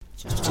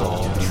It's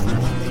all true.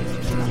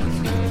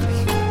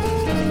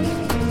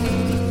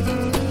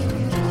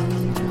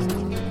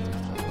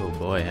 Oh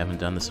boy, I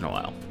haven't done this in a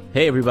while.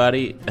 Hey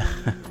everybody.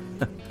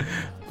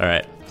 All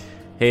right.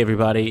 Hey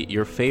everybody,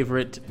 your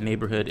favorite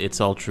neighborhood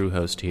It's All True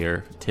host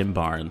here, Tim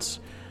Barnes.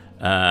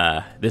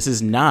 This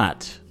is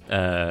not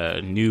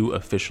a new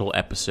official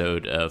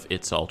episode of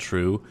It's All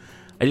True.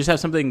 I just have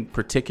something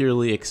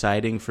particularly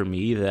exciting for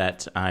me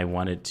that I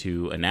wanted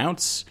to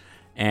announce,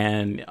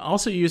 and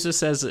also use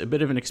this as a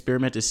bit of an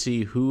experiment to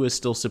see who is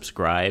still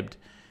subscribed,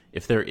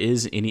 if there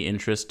is any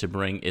interest to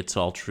bring It's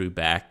All True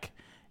back,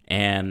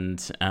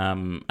 and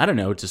I don't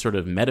know, to sort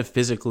of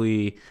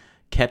metaphysically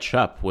catch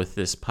up with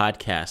this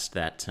podcast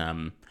that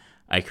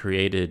I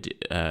created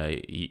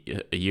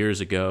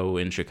years ago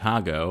in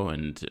Chicago,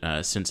 and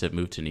since I've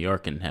moved to New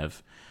York and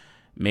have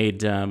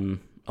made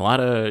a lot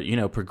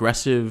of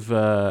progressive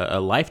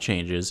life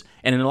changes.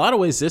 And in a lot of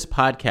ways, this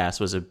podcast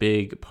was a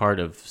big part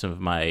of some of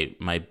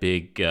my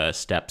big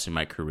steps in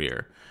my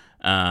career.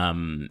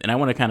 And I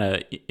want to kind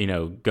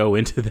of go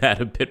into that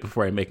a bit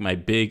before I make my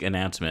big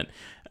announcement.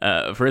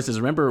 For instance,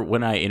 remember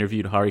when I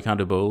interviewed Hari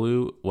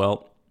Kondabolu?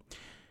 Well,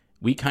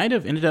 we kind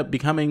of ended up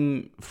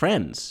becoming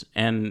friends.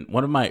 And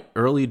one of my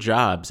early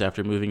jobs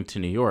after moving to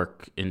New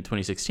York in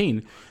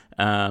 2016,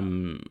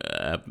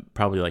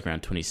 probably like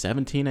around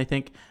 2017, I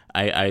think,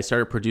 I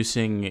started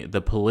producing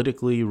the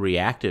Politically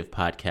Reactive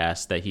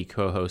podcast that he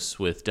co-hosts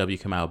with W.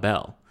 Kamau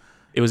Bell.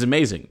 It was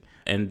amazing.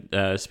 And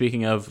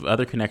speaking of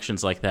other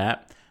connections like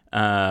that,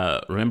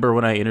 remember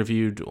when I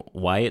interviewed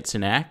Wyatt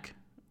Cenac?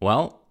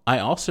 Well, I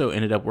also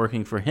ended up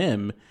working for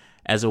him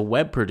as a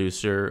web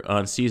producer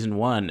on season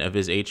 1 of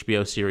his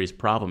HBO series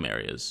Problem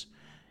Areas.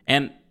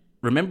 And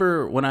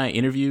remember when I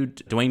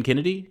interviewed Dwayne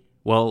Kennedy?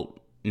 Well,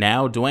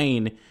 now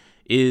Dwayne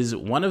is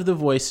one of the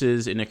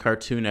voices in a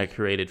cartoon I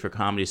created for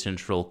Comedy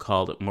Central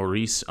called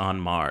Maurice on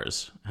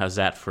Mars. How's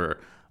that for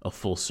a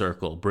full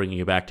circle, bringing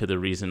you back to the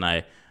reason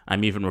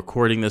I'm even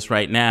recording this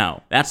right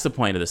now? That's the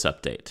point of this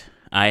update.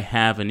 I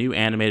have a new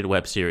animated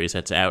web series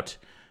that's out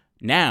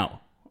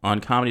now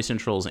on Comedy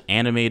Central's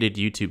animated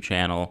YouTube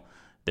channel,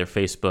 their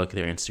Facebook,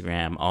 their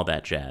Instagram, all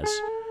that jazz.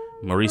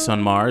 Maurice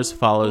on Mars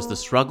follows the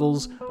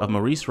struggles of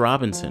Maurice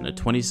Robinson, a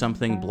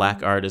 20-something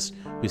black artist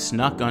who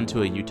snuck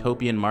onto a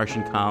utopian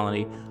Martian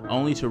colony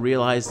only to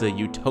realize the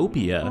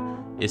utopia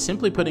is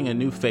simply putting a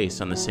new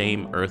face on the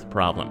same Earth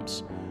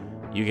problems.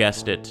 You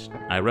guessed it,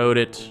 I wrote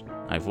it,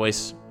 I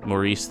voice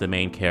Maurice, the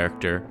main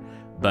character,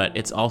 but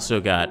it's also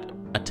got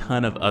a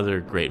ton of other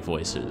great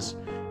voices.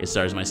 It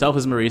stars myself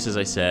as Maurice, as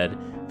I said,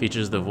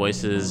 features the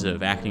voices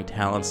of acting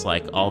talents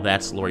like All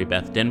That's Lori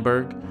Beth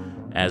Denberg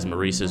as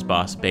Maurice's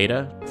boss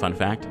Beta. Fun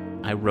fact,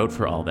 I wrote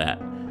for All That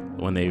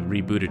when they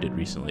rebooted it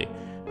recently.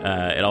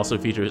 It also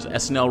features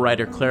SNL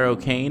writer Claire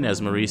O'Kane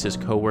as Maurice's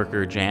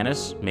co-worker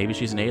Janice. Maybe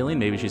she's an alien,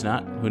 maybe she's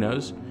not, who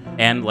knows?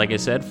 And like I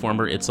said,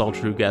 former It's All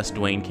True guest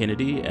Dwayne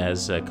Kennedy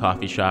as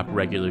coffee shop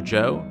regular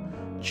Joe.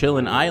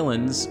 Chillin'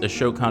 Islands,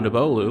 Ashok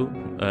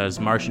Kondabolu as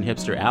Martian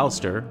hipster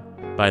Alistair.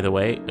 By the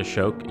way,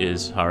 Ashok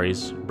is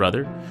Hari's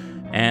brother.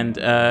 And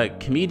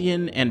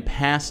comedian and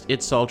past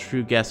It's All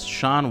True guest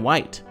Sean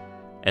White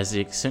as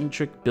the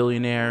eccentric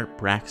billionaire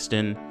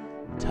Braxton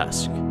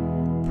Tusk.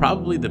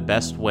 Probably the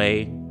best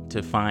way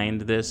to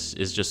find this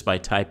is just by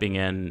typing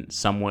in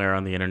somewhere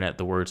on the internet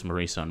the words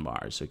Maurice on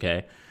Mars,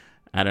 okay?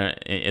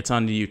 It's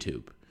on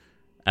YouTube.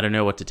 I don't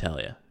know what to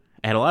tell you.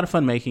 I had a lot of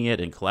fun making it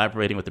and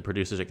collaborating with the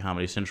producers at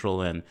Comedy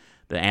Central and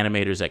the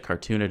animators at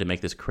Cartoona to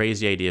make this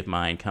crazy idea of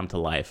mine come to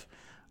life.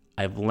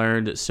 I've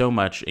learned so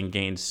much and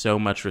gained so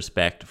much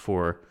respect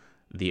for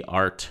the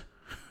art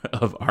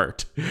of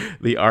art,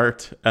 the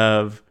art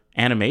of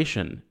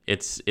animation.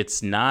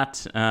 It's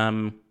not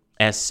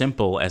as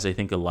simple as I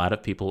think a lot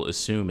of people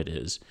assume it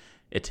is.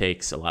 It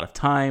takes a lot of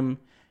time,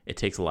 it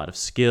takes a lot of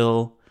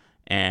skill,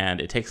 and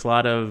it takes a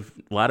lot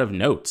of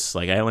notes.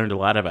 Like, I learned a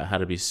lot about how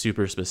to be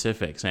super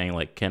specific, saying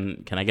like,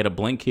 can I get a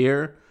blink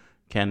here?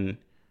 Can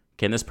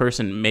this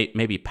person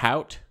maybe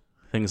pout?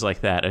 Things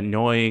like that.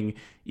 Annoying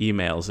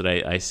emails that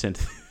I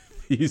sent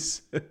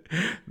these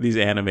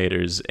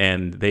animators,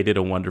 and they did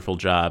a wonderful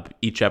job.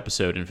 Each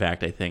episode, in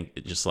fact, I think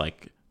it just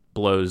like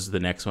blows the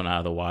next one out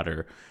of the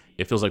water.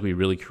 It feels like we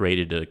really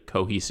created a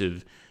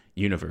cohesive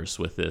universe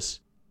with this.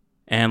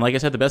 And like I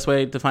said, the best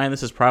way to find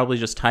this is probably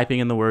just typing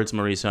in the words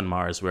Maurice on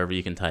Mars wherever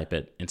you can type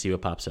it and see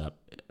what pops up.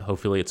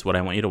 Hopefully it's what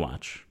I want you to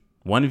watch.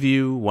 One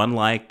view, one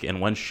like, and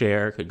one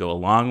share could go a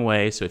long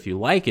way. So if you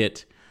like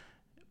it,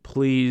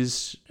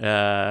 please,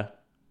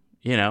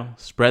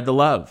 spread the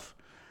love.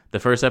 The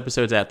first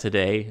episode's out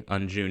today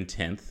on June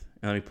 10th.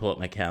 And let me pull up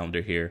my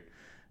calendar here.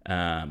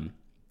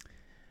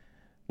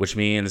 Which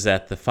means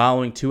that the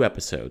following 2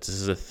 episodes, this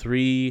is a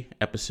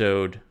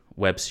 3-episode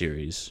web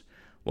series,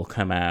 will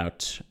come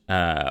out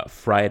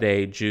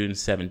Friday, June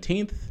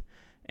 17th,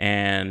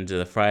 and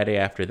the Friday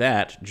after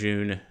that,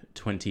 June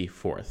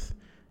 24th.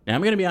 Now,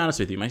 I'm going to be honest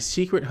with you. My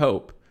secret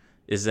hope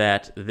is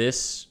that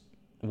this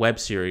web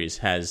series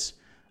has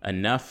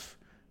enough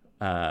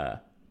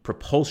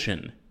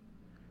propulsion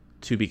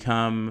to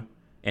become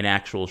an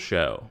actual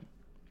show.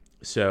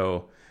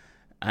 So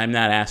I'm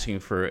not asking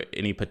for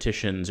any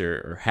petitions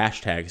or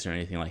hashtags or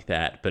anything like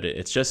that, but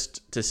it's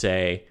just to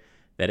say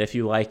that if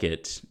you like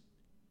it,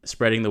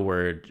 spreading the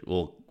word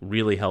will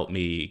really help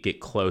me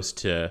get close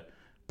to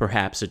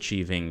perhaps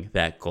achieving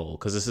that goal,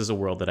 because this is a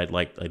world that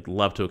I'd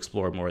love to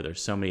explore more.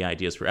 There's so many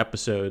ideas for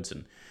episodes,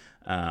 and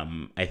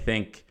I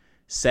think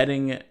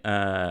setting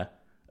a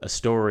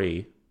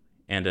story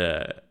and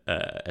a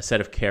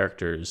set of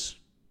characters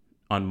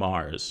on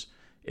Mars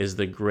is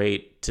the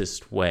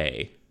greatest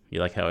way. You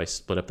like how I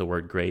split up the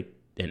word great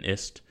and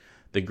ist?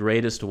 The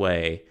greatest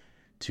way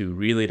to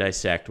really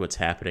dissect what's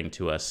happening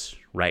to us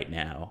right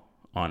now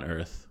on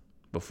Earth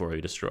before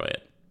we destroy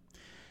it.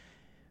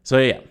 So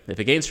yeah, if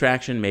it gains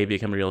traction, maybe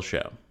become a real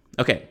show.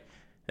 Okay,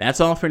 that's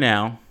all for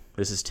now.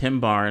 This is Tim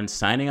Barnes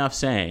signing off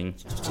saying,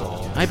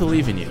 I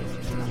believe in you.